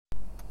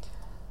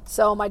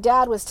So my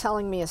dad was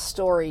telling me a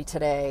story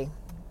today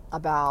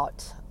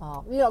about,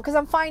 because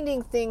I'm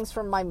finding things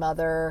from my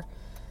mother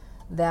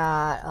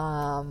that,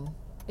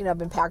 have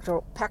been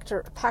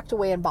packed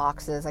away in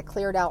boxes. I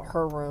cleared out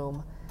her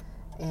room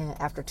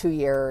after 2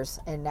 years,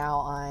 and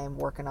now I'm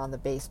working on the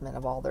basement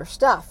of all their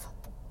stuff.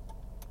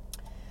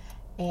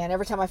 And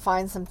every time I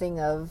find something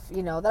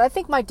that I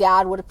think my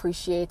dad would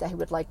appreciate, that he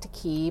would like to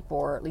keep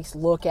or at least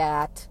look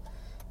at,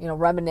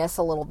 reminisce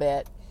a little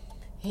bit,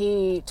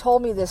 he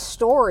told me this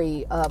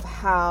story of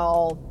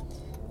how,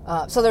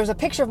 so there's a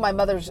picture of my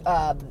mother's,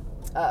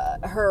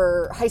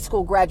 her high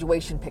school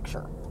graduation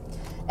picture.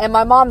 And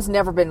my mom's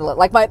never been,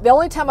 the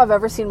only time I've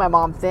ever seen my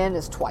mom thin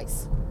is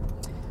twice.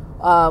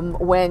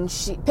 When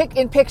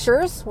in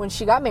pictures, when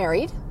she got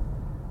married,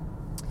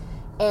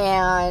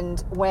 and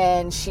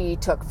when she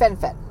took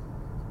Fen-Phen.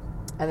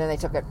 And then they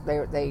took it,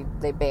 they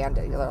banned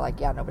it. They're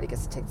like, yeah, nobody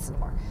gets to take this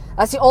anymore.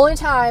 That's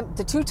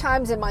the 2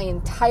 times in my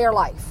entire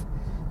life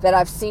that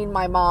I've seen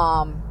my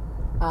mom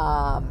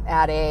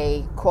at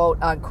a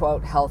quote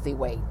unquote healthy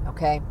weight,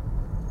 okay?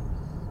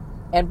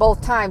 And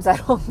both times I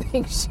don't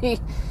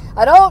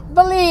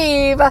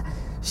believe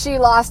she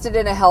lost it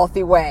in a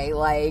healthy way.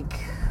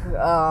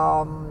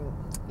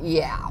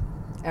 Yeah,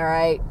 all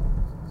right?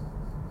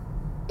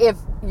 If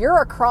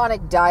you're a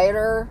chronic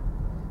dieter,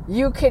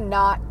 you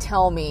cannot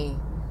tell me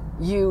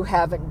you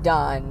haven't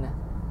done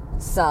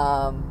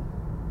some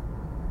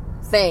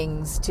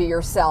things to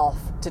yourself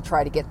to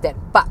try to get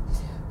thin. But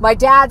my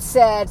dad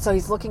said, so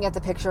he's looking at the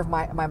picture of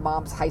my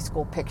mom's high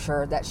school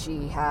picture that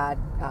she had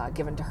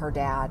given to her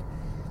dad.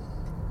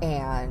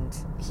 And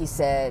he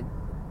said,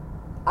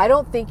 I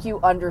don't think you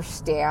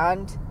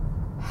understand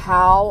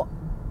how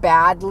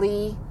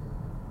badly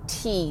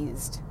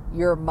teased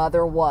your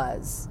mother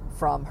was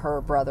from her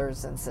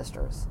brothers and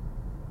sisters.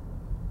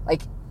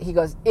 He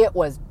goes, it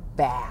was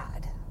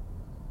bad.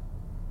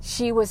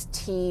 She was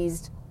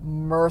teased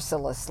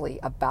mercilessly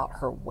about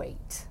her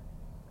weight.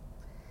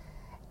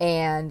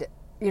 And,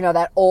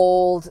 that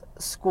old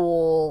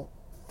school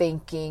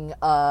thinking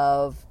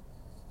of,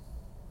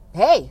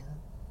 hey,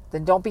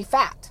 then don't be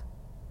fat.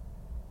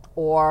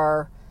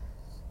 Or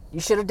you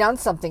should have done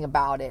something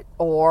about it.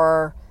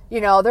 Or,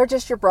 they're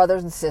just your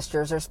brothers and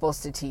sisters. They're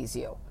supposed to tease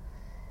you.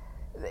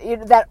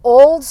 That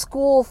old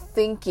school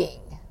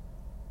thinking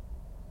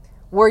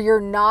where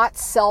you're not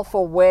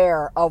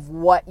self-aware of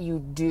what you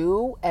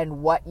do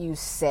and what you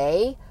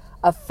say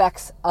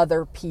affects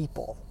other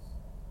people.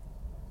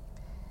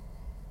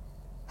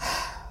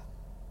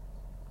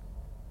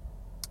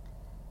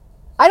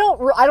 I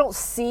don't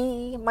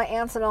see my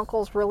aunts and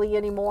uncles really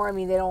anymore. I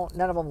mean,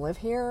 none of them live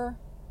here.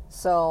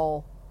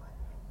 So,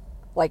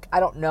 I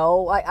don't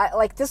know.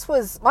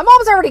 My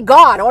mom's already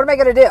gone. What am I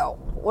going to do?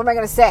 What am I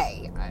going to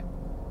say?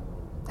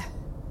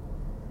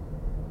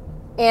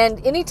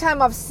 And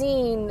anytime I've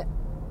seen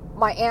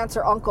my aunts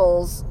or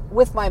uncles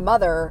with my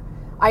mother,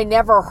 I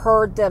never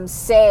heard them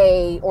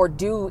say or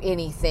do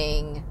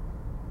anything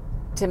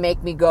to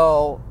make me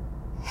go,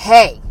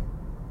 hey,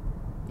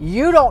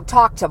 you don't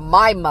talk to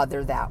my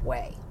mother that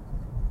way.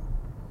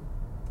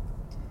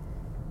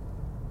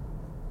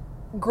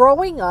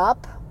 Growing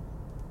up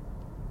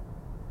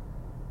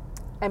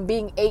and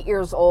being 8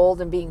 years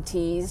old and being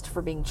teased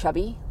for being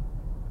chubby,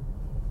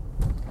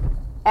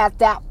 at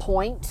that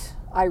point,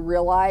 I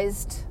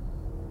realized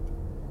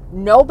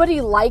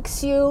nobody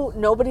likes you.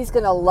 Nobody's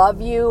going to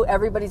love you.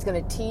 Everybody's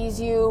going to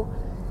tease you.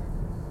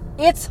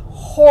 It's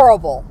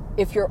horrible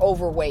if you're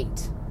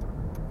overweight.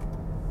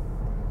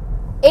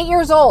 8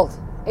 years old,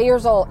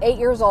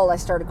 I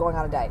started going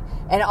on a diet.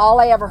 And all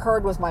I ever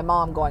heard was my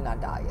mom going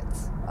on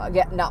diets.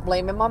 Again, not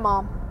blaming my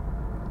mom.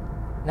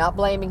 Not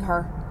blaming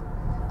her.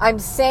 I'm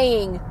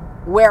saying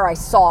where I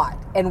saw it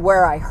and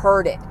where I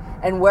heard it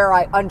and where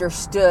I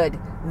understood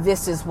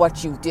this is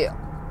what you do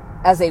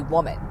as a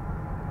woman.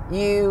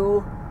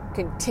 You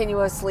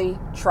continuously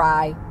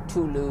try to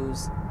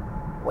lose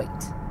weight,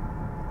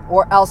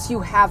 or else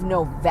you have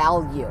no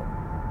value.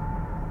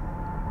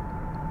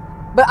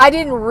 But I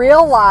didn't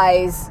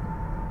realize,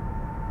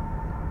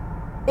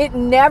 it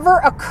never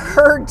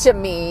occurred to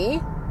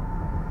me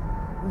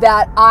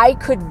that I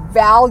could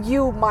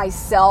value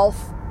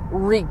myself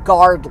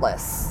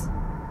regardless,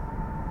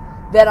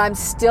 that I'm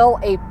still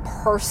a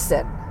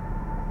person,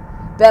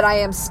 that I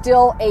am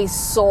still a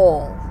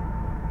soul,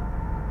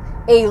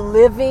 a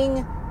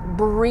living,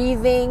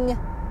 breathing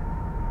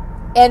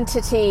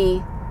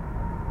entity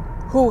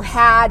who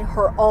had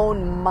her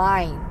own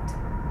mind.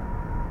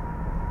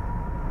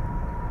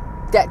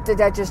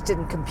 That just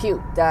didn't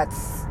compute.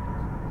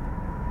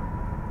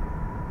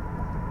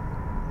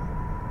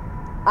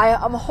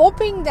 I'm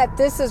hoping that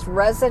this is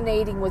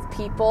resonating with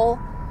people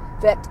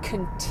that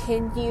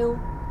continue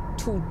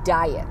to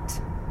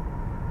diet,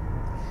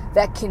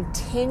 that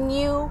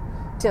continue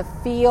to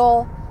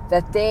feel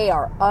that they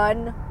are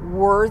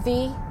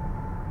unworthy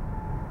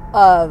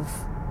of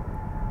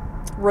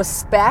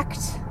respect,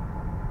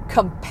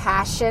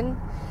 compassion,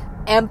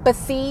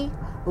 empathy,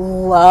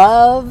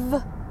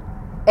 love,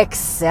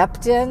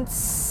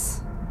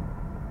 acceptance.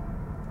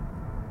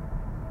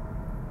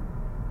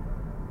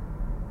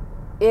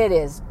 It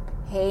is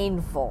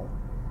painful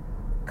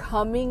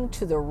coming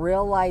to the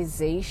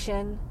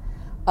realization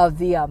of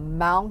the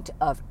amount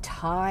of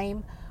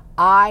time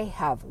I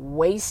have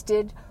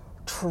wasted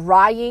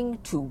trying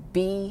to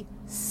be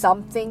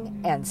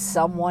something and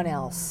someone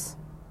else.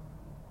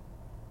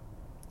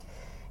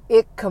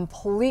 It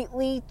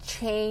completely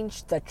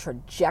changed the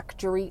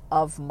trajectory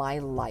of my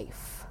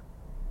life.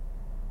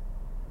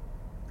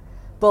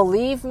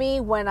 Believe me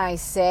when I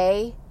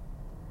say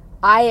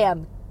I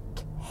am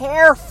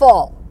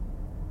careful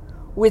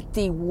with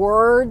the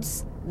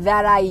words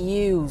that I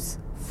use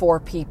for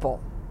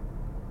people.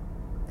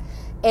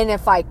 And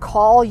if I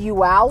call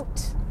you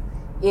out,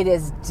 it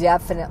is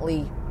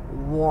definitely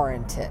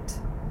warranted.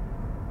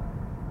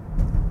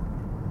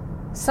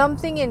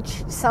 Something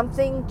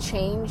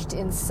changed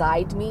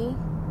inside me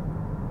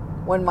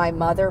when my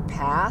mother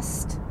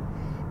passed,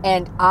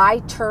 and I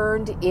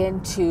turned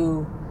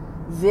into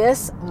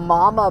this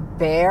mama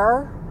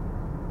bear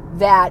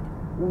that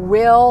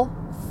will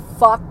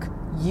fuck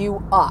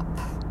you up.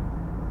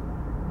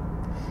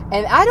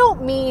 And I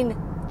don't mean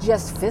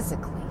just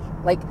physically.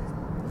 Like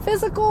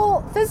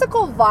physical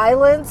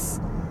violence,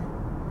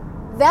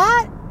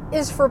 that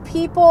is for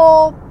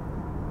people,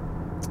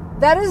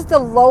 that is the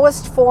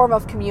lowest form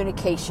of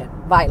communication,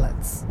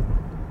 violence.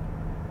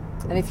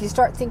 And if you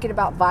start thinking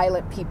about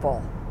violent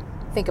people,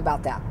 think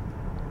about that.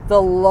 The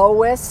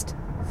lowest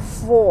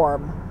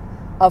form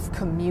of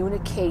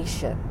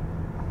communication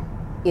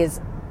is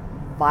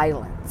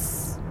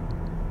violence.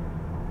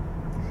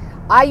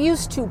 I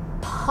used to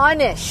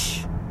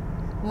punish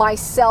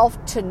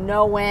myself to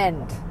no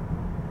end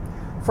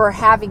for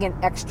having an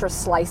extra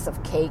slice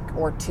of cake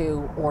or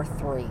 2 or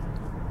 3.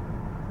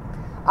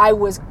 I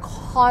was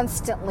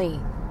constantly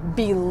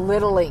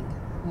belittling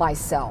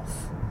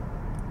myself,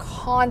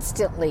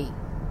 constantly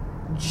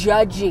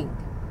judging.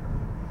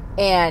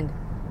 And,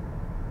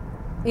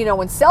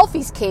 when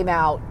selfies came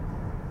out,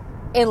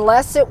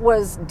 unless it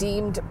was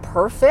deemed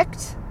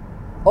perfect,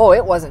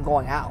 it wasn't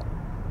going out.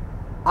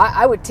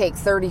 I would take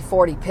 30,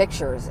 40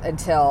 pictures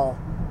until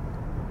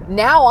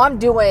now I'm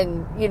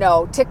doing,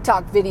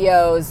 TikTok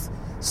videos,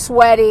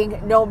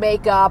 sweating, no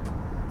makeup,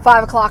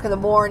 5 o'clock in the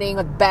morning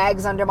with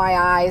bags under my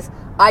eyes.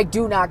 I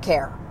do not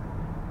care.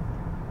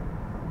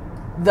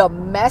 The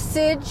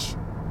message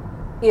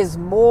is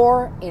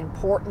more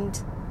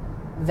important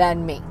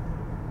than me.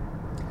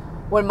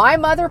 When my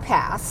mother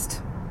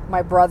passed,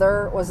 my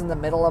brother was in the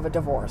middle of a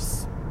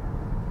divorce.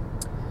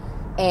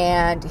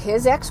 And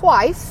his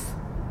ex-wife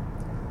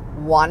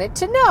wanted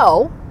to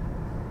know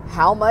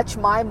how much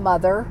my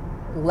mother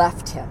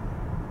left him.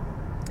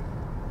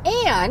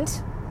 And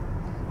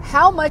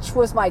how much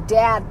was my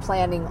dad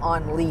planning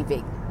on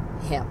leaving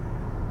him?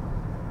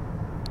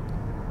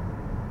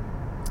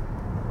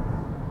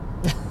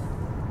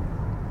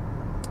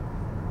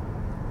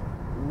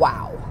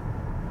 Wow.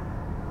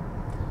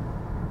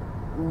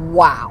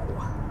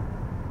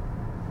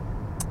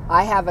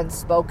 I haven't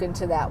spoken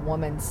to that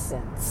woman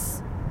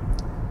since.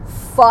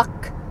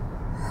 Fuck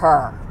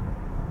her.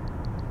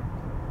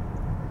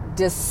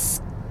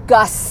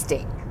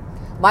 Disgusting.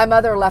 My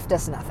mother left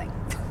us nothing.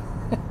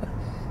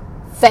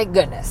 Thank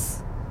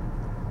goodness.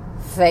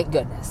 Thank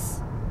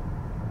goodness.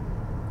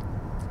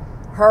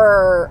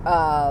 Her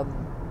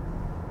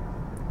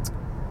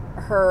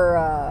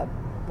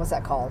what's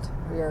that called?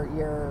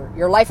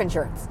 Your life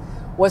insurance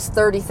was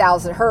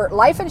 $30,000. Her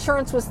life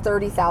insurance was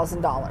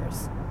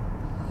 $30,000.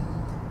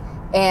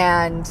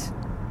 And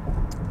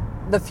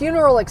the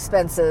funeral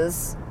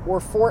expenses were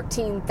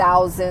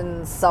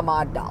 $14,000 some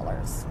odd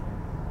dollars.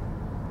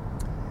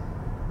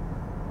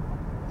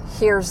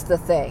 Here's the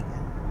thing.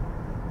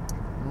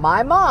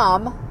 My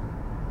mom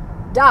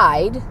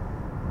died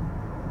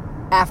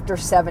after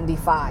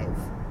 75.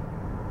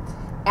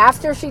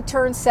 After she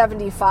turned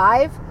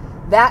 75,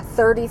 that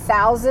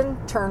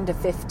 $30,000 turned to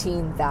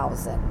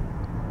 $15,000.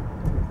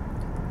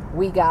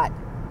 We got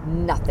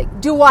nothing.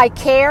 Do I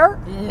care?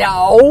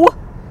 No.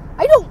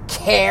 I don't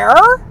care.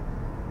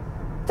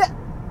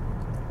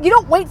 You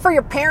don't wait for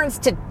your parents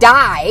to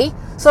die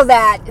so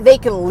that they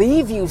can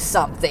leave you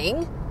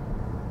something.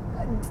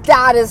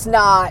 That is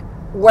not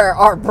where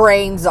our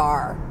brains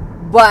are.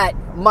 But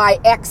my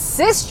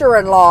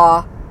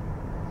ex-sister-in-law,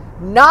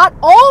 not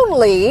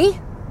only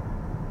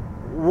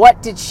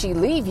what did she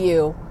leave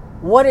you,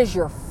 what does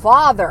your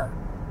father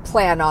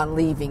plan on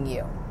leaving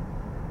you?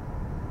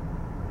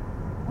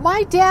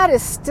 My dad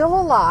is still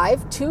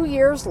alive 2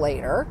 years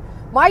later.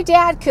 My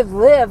dad could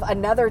live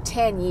another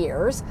 10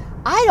 years.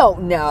 I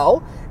don't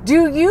know.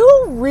 Do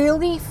you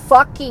really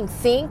fucking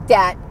think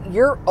that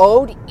you're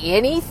owed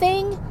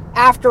anything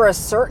after a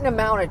certain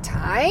amount of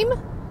time?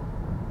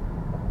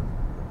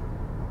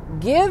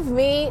 Give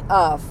me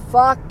a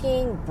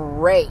fucking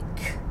break.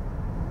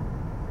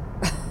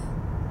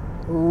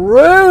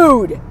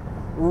 Rude.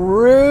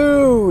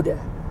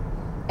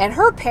 And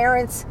her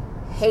parents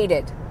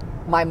hated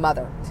my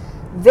mother.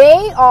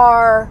 They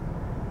are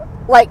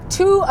like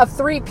 2 of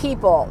 3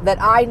 people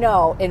that I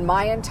know in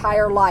my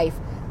entire life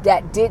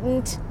that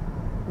didn't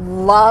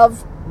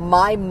love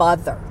my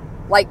mother.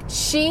 Like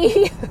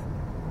she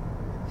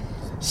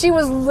She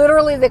was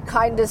literally the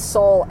kindest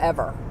soul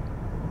ever.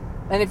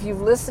 And if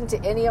you've listened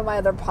to any of my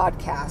other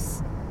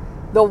podcasts,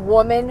 the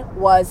woman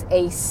was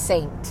a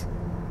saint.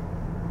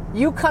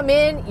 You come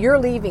in, you're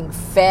leaving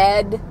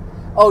fed.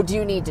 Oh, do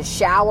you need to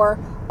shower?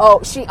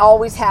 Oh, she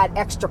always had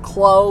extra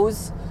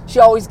clothes. She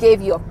always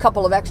gave you a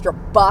couple of extra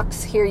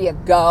bucks. Here you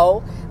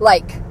go.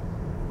 Like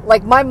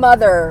my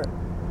mother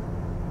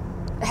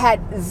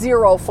had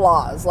zero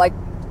flaws. Like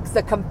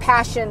the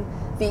compassion,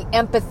 the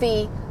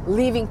empathy,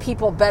 leaving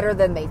people better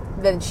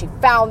than she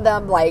found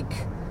them. Like,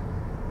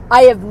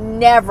 I have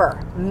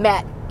never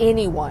met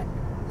anyone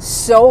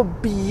so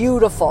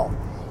beautiful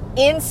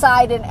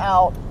inside and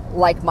out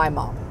like my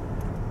mom.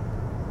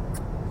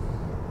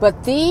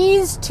 But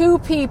these two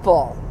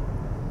people,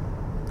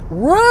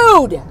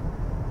 rude,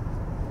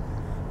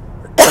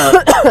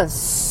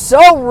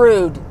 so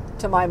rude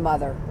to my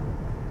mother,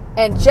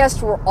 and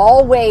just were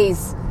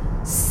always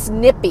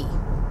snippy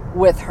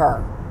with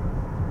her.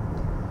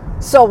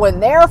 So when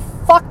their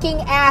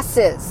fucking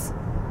asses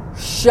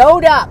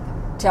showed up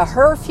to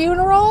her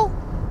funeral,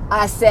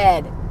 I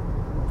said,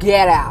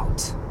 get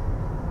out.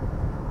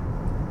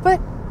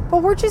 But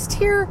we're just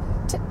here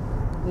to...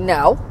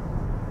 No.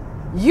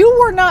 You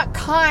were not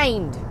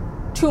kind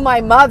to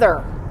my mother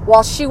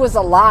while she was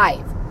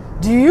alive.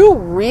 Do you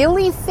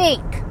really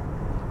think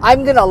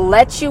I'm going to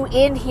let you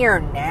in here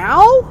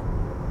now?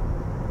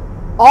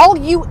 All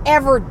you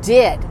ever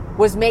did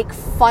was make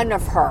fun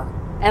of her.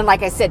 And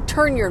like I said,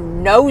 turn your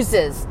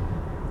noses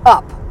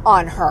up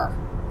on her.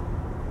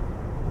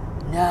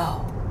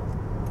 No.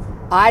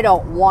 I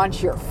don't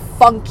want your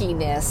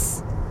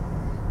funkiness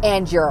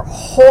and your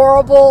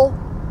horrible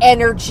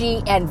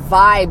energy and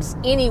vibes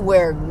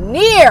anywhere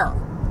near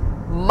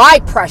my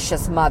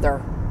precious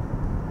mother.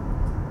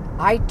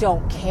 I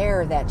don't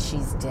care that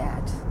she's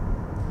dead.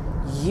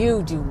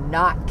 You do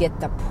not get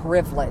the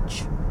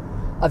privilege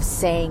of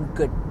saying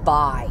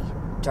goodbye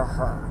to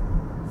her.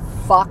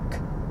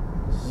 Fuck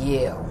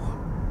you.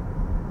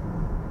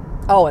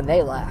 Oh, and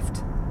they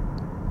left.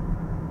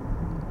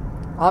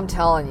 I'm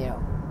telling you.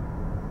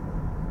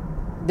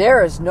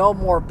 There is no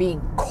more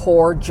being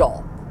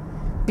cordial,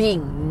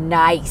 being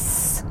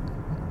nice.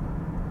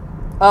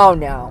 Oh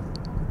no.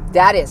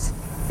 That is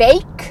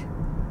fake.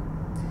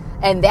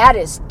 And that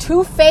is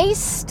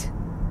two-faced.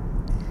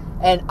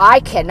 And I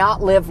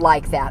cannot live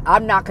like that.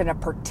 I'm not going to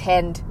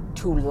pretend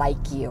to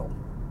like you.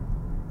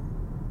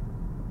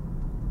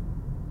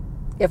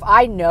 If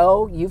I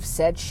know you've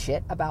said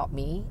shit about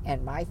me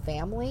and my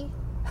family,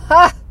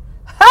 ha!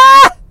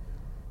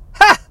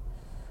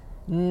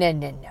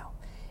 No.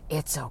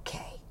 It's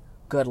okay.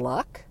 Good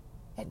luck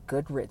and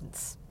good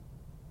riddance.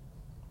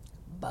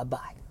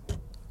 Bye-bye.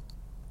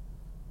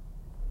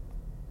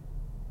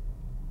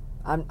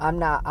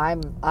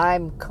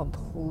 I'm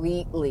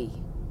completely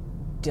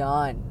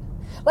done.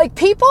 Like,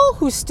 people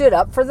who stood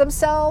up for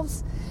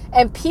themselves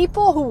and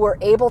people who were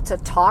able to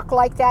talk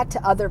like that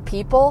to other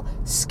people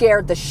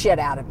scared the shit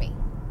out of me.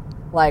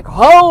 Like,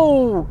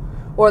 ho!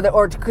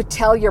 Or could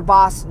tell your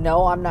boss,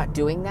 no, I'm not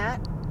doing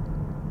that.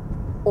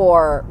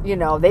 Or,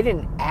 they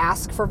didn't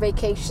ask for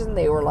vacation.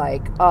 They were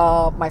like,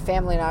 my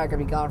family and I are going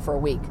to be gone for a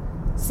week.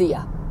 See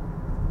ya.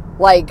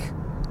 Like,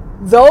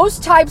 those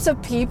types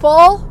of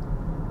people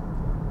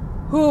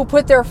who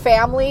put their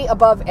family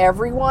above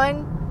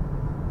everyone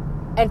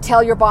and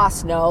tell your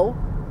boss, no,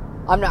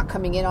 I'm not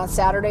coming in on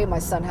Saturday. My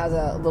son has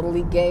a little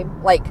league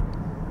game. Like,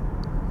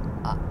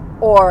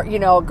 or,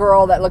 a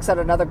girl that looks at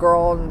another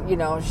girl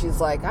and,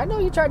 she's like, I know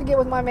you tried to get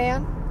with my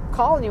man. I'm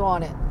calling you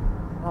on it.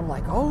 And I'm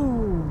like,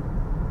 oh,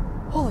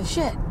 holy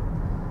shit.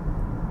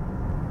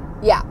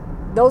 Yeah,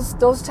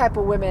 those type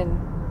of women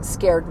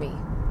scared me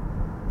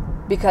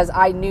because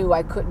I knew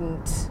I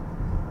couldn't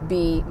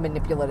be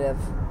manipulative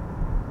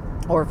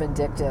or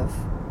vindictive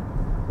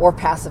or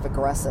passive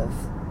aggressive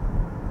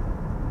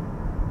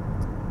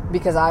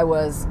because I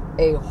was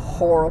a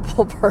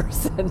horrible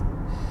person.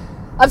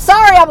 I'm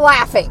sorry I'm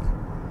laughing,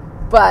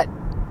 but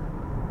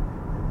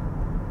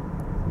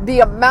the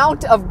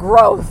amount of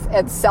growth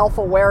and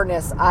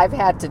self-awareness I've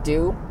had to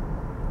do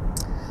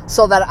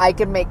so that I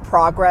can make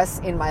progress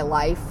in my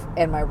life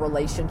and my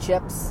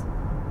relationships,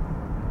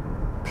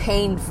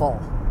 painful.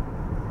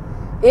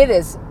 It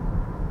is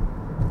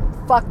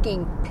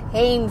fucking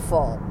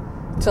painful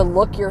to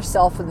look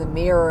yourself in the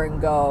mirror and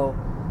go,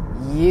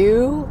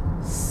 you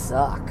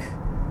suck.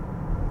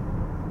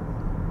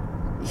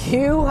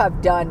 You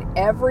have done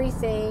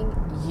everything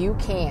you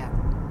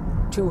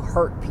can to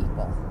hurt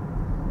people,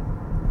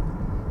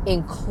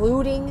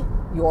 including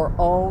your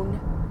own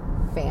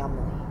family.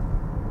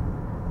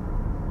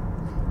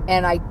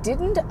 And I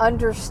didn't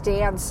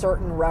understand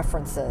certain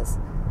references.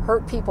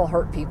 Hurt people.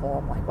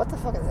 I'm like, what the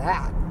fuck is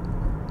that?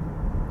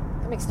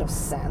 That makes no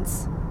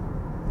sense.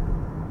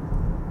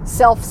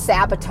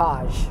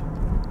 Self-sabotage.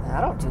 I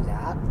don't do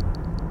that.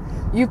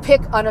 You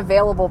pick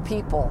unavailable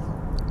people.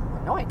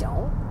 No, I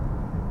don't.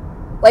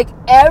 Like,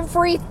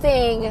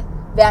 everything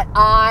that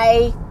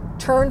I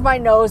turned my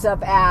nose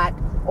up at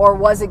or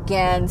was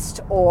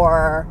against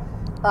or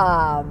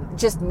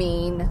just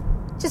mean.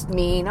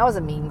 I was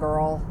a mean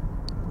girl.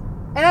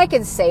 And I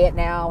can say it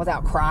now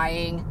without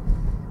crying.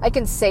 I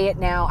can say it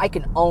now. I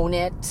can own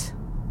it.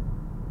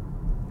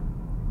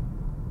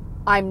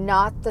 I'm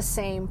not the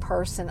same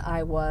person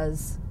I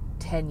was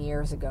 10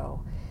 years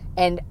ago.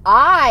 And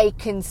I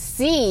can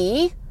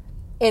see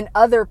in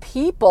other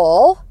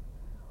people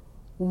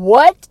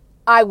what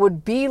I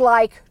would be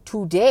like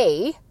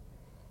today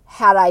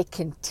had I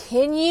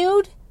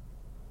continued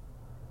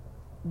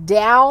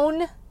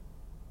down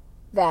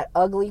that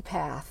ugly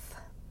path.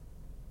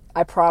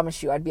 I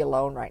promise you, I'd be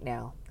alone right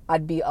now.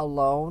 I'd be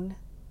alone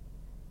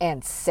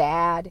and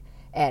sad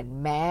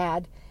and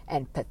mad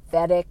and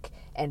pathetic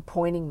and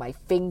pointing my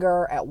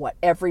finger at what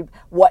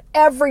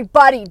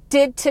everybody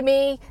did to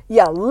me.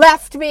 You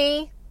left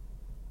me.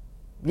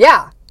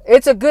 Yeah,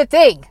 it's a good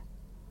thing.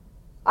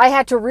 I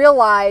had to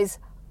realize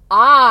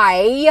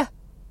I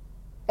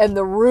am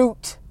the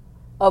root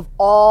of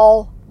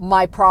all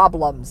my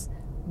problems.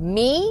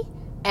 Me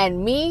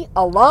and me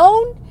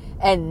alone,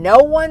 and no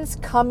one's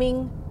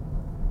coming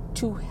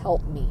to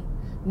help me.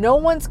 No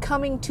one's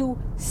coming to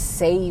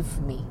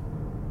save me.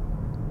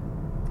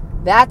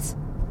 That's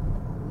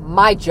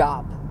my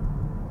job.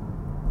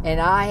 And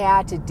I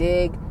had to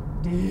dig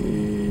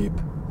deep.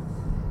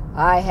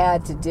 I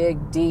had to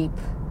dig deep.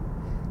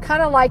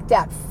 Kind of like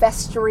that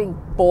festering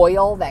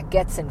boil that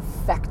gets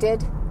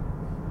infected.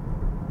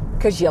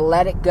 Because you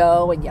let it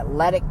go and you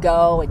let it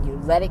go and you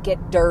let it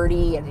get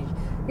dirty and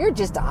you're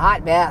just a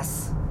hot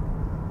mess.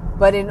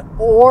 But in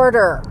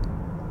order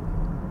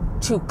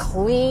to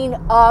clean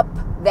up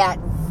that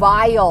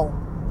vile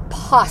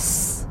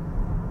pus,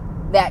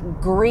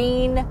 that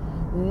green,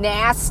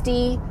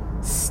 nasty,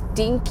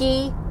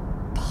 stinky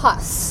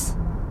pus,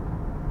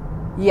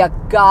 you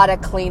gotta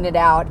clean it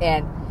out.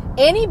 And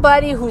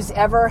anybody who's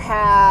ever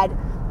had,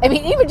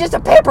 even just a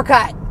paper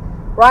cut,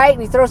 right?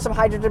 And you throw some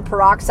hydrogen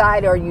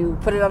peroxide or you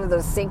put it under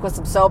the sink with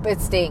some soap,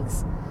 it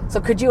stings. So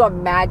could you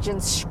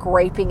imagine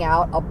scraping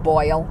out a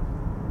boil?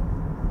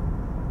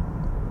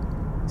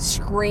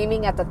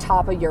 Screaming at the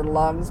top of your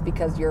lungs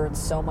because you're in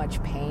so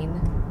much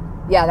pain?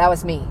 Yeah, that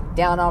was me,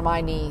 down on my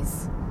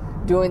knees,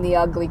 doing the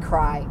ugly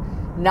cry,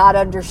 not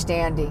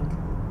understanding.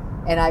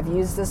 And I've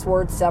used this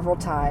word several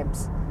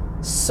times,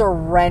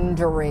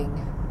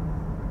 surrendering.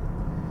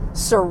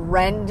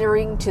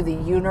 Surrendering to the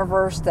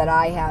universe that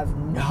I have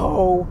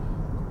no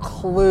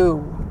clue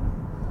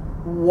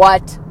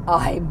what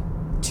I'm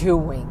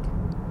doing.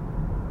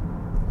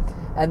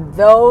 And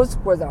those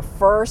were the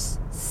first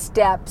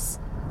steps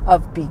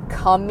of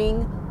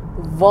becoming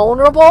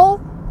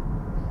vulnerable,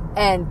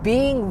 and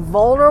being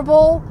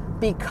vulnerable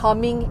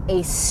becoming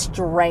a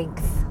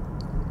strength.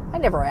 I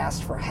never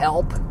asked for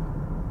help.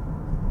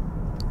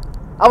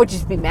 I would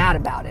just be mad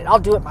about it. I'll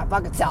do it my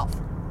fucking self.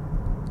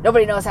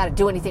 Nobody knows how to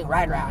do anything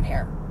right around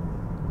here.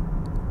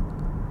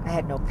 I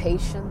had no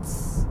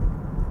patience.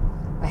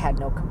 I had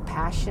no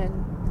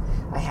compassion.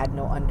 I had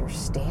no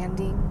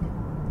understanding.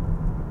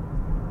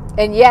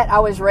 And yet I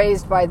was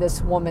raised by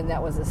this woman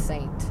that was a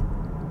saint.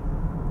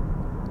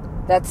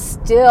 That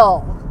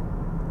still,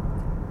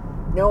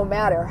 no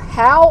matter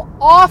how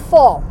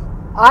awful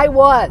I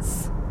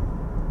was,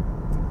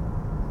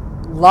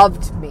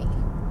 loved me.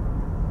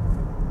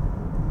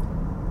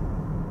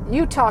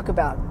 You talk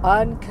about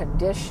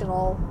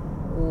unconditional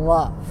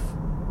love.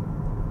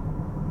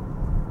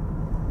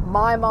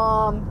 My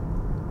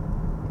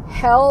mom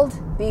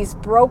held these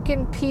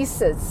broken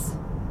pieces.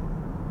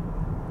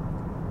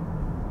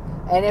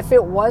 And if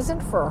it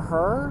wasn't for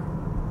her,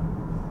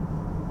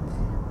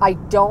 I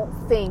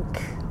don't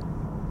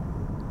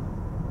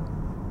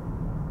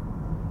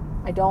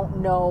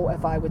know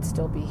if I would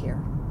still be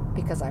here,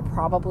 because I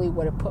probably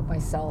would have put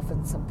myself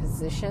in some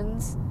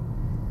positions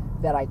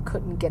that I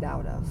couldn't get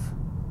out of.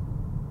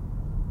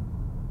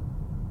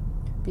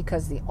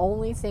 Because the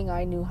only thing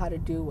I knew how to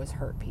do was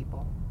hurt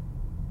people.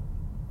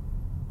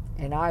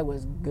 And I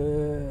was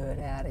good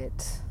at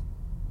it.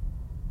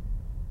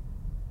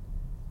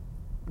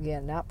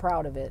 Again, not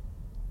proud of it.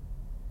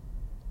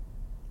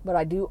 But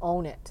I do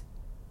own it.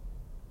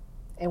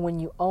 And when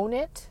you own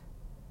it,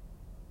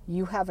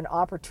 you have an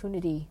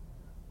opportunity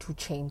to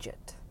change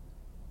it.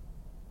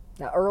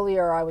 Now,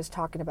 earlier I was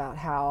talking about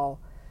how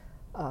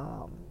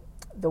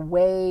the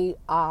way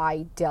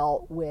I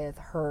dealt with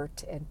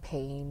hurt and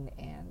pain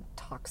and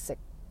toxic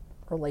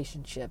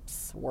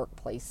relationships,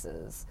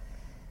 workplaces,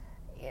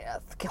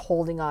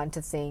 holding on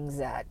to things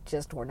that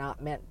just were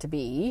not meant to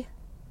be.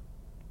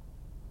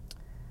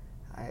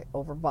 I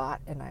overbought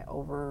and I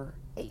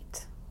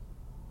overate.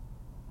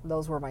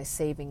 Those were my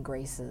saving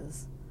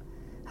graces.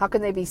 How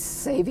can they be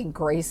saving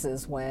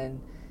graces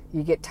when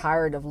you get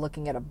tired of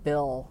looking at a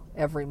bill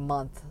every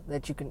month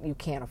that you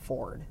can't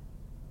afford?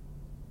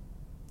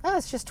 Oh,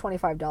 it's just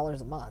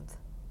 $25 a month.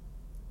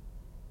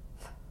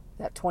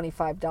 That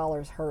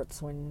 $25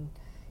 hurts when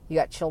you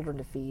got children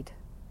to feed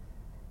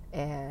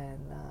and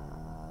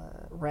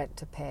rent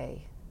to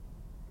pay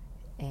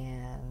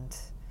and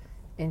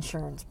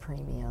insurance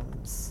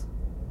premiums.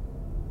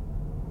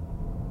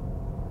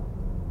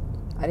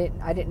 I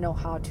didn't know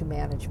how to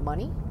manage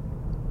money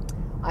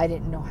I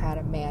didn't know how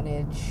to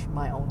manage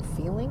my own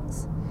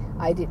feelings.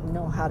 I didn't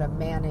know how to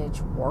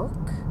manage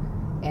work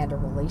and a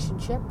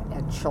relationship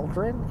and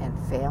children and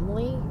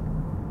family.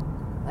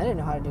 I didn't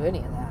know how to do any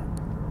of that.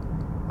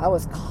 I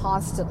was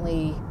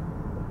constantly,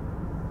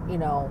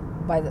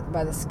 by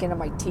the skin of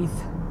my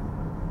teeth,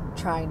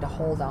 trying to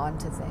hold on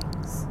to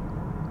things.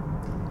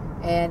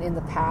 And in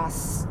the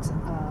past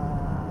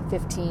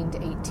 15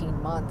 to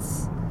 18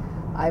 months,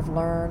 I've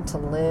learned to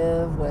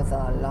live with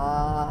a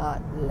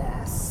lot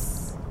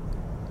less.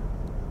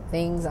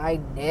 Things I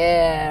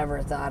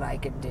never thought I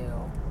could do.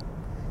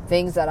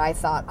 Things that I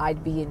thought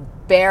I'd be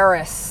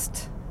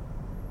embarrassed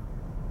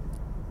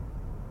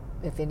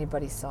if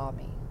anybody saw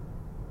me.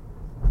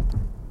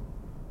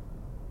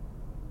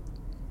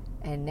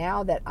 And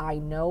now that I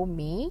know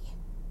me,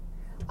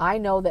 I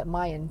know that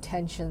my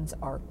intentions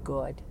are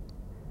good.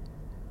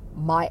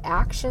 My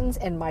actions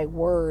and my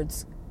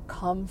words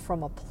come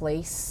from a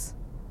place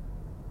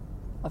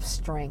of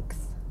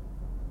strength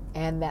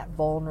and that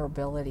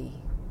vulnerability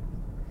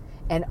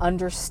and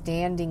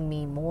understanding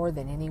me more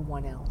than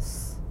anyone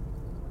else.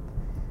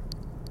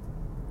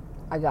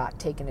 I got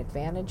taken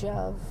advantage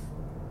of.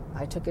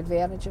 I took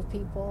advantage of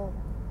people.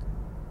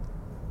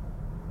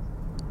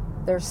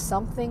 There's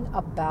something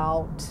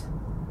about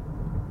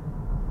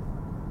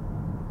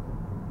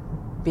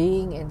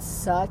being in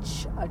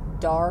such a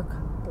dark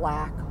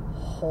black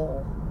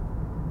hole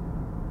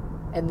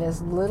and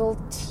this little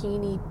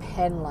teeny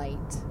pen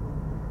light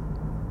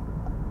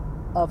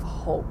of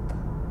hope.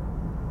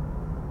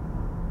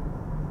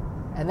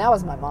 And that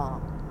was my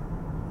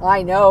mom.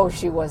 I know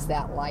she was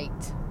that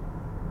light.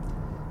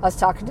 I was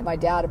talking to my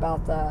dad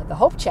about the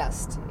hope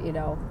chest,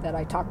 that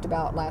I talked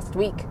about last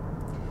week.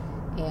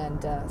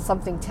 And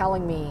something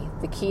telling me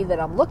the key that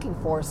I'm looking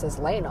for says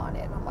Lane on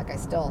it. I'm like,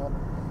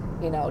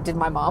 did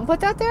my mom put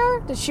that there?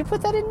 Did she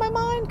put that in my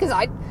mind? Because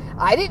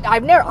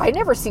I've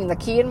never seen the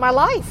key in my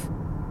life.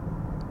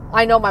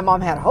 I know my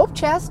mom had a hope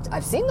chest.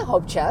 I've seen the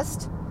hope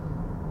chest.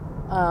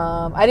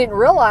 I didn't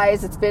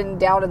realize it's been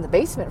down in the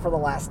basement for the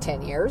last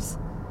 10 years.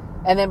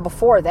 And then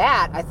before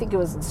that, I think it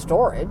was in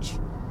storage.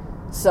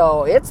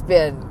 So it's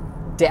been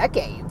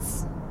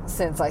decades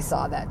since I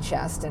saw that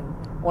chest. And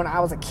when I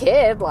was a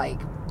kid, I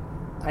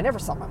never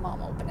saw my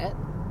mom open it.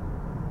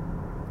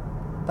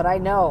 But I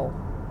know.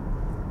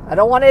 I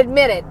don't want to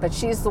admit it, but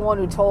she's the one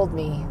who told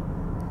me,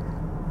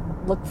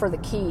 look for the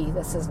key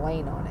that says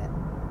Lane on it.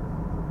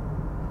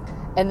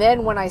 And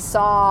then when I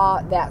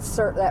saw it's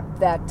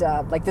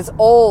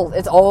old.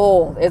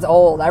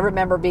 I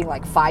remember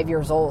being 5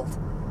 years old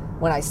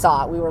when I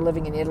saw it. We were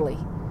living in Italy,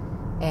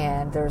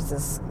 and there's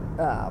this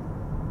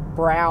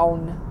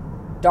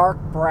dark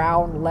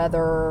brown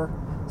leather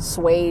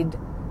suede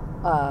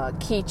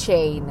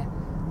keychain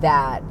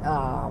that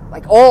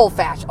old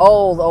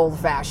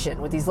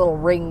fashioned with these little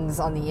rings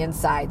on the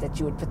inside that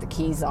you would put the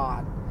keys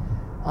on,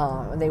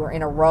 and they were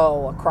in a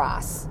row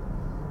across.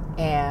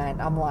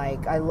 And I'm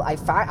like,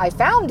 I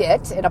found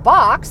it in a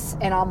box,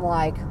 and I'm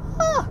like,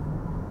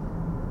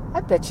 I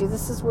bet you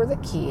this is where the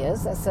key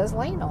is that says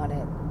Lane on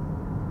it.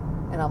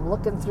 And I'm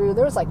looking through,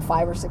 there's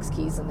 5 or 6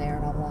 keys in there,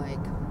 and I'm like,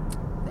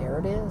 there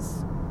it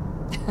is.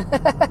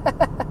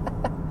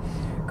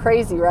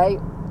 Crazy, right?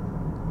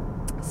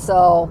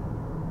 So,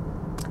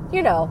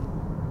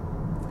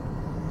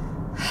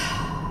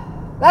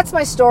 that's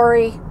my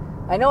story.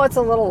 I know it's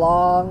a little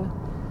long,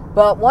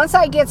 but once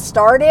I get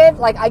started,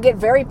 I get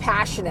very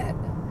passionate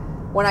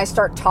when I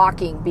start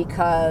talking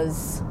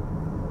because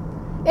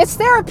it's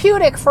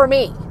therapeutic for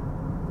me.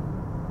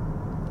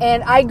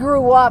 And I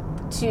grew up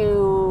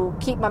to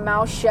keep my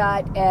mouth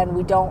shut, and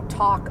we don't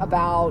talk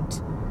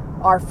about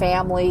our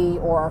family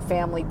or our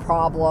family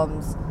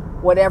problems.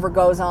 Whatever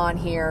goes on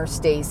here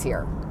stays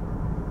here.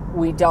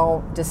 We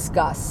don't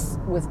discuss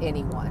with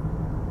anyone.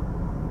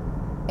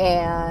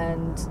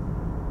 And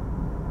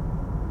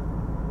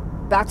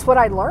that's what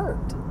I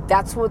learned.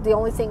 That's what the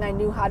only thing I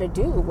knew how to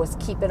do was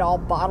keep it all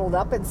bottled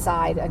up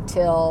inside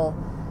until,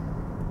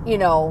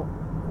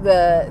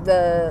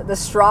 the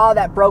straw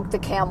that broke the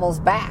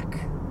camel's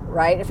back,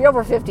 right? If you're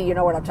over 50, you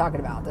know what I'm talking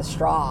about, the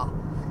straw.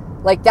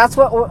 That's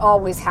what would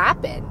always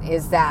happen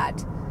is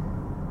that,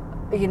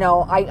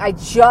 I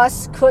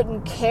just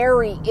couldn't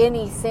carry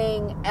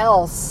anything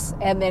else,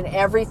 and then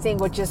everything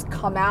would just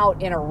come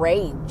out in a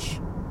rage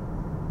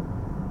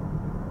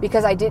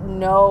because I didn't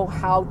know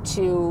how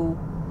to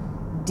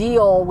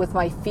deal with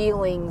my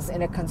feelings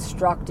in a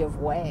constructive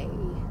way.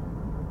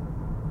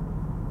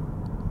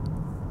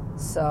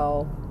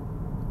 So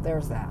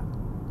there's that.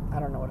 I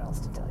don't know what else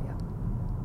to tell you.